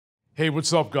Hey,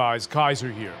 what's up guys?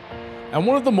 Kaiser here. And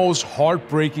one of the most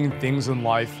heartbreaking things in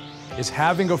life is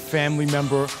having a family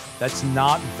member that's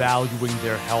not valuing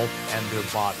their health and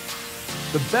their body.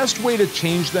 The best way to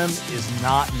change them is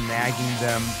not nagging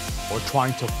them or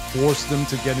trying to force them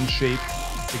to get in shape.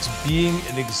 It's being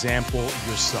an example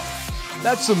yourself.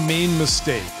 That's the main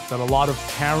mistake that a lot of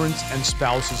parents and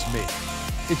spouses make.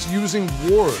 It's using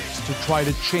words to try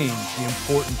to change the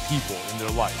important people in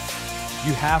their life.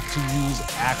 You have to use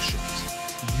actions,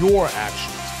 your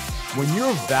actions. When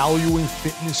you're valuing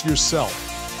fitness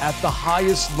yourself at the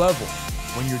highest level,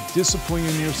 when you're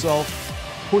disciplining yourself,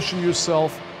 pushing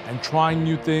yourself, and trying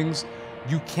new things,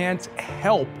 you can't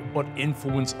help but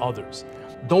influence others.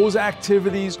 Those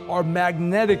activities are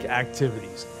magnetic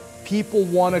activities. People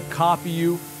want to copy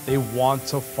you, they want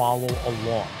to follow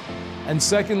along. And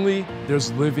secondly,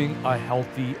 there's living a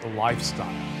healthy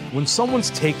lifestyle. When someone's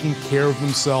taking care of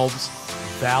themselves,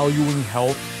 valuing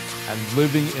health, and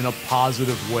living in a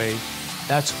positive way,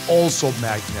 that's also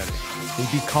magnetic. They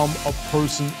become a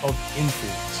person of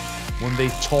influence. When they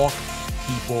talk,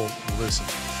 people listen.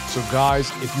 So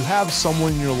guys, if you have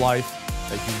someone in your life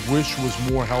that you wish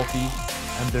was more healthy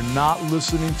and they're not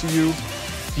listening to you,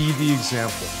 be the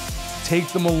example. Take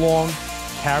them along,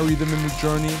 carry them in the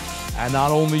journey, and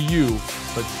not only you,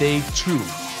 but they too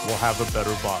will have a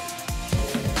better body.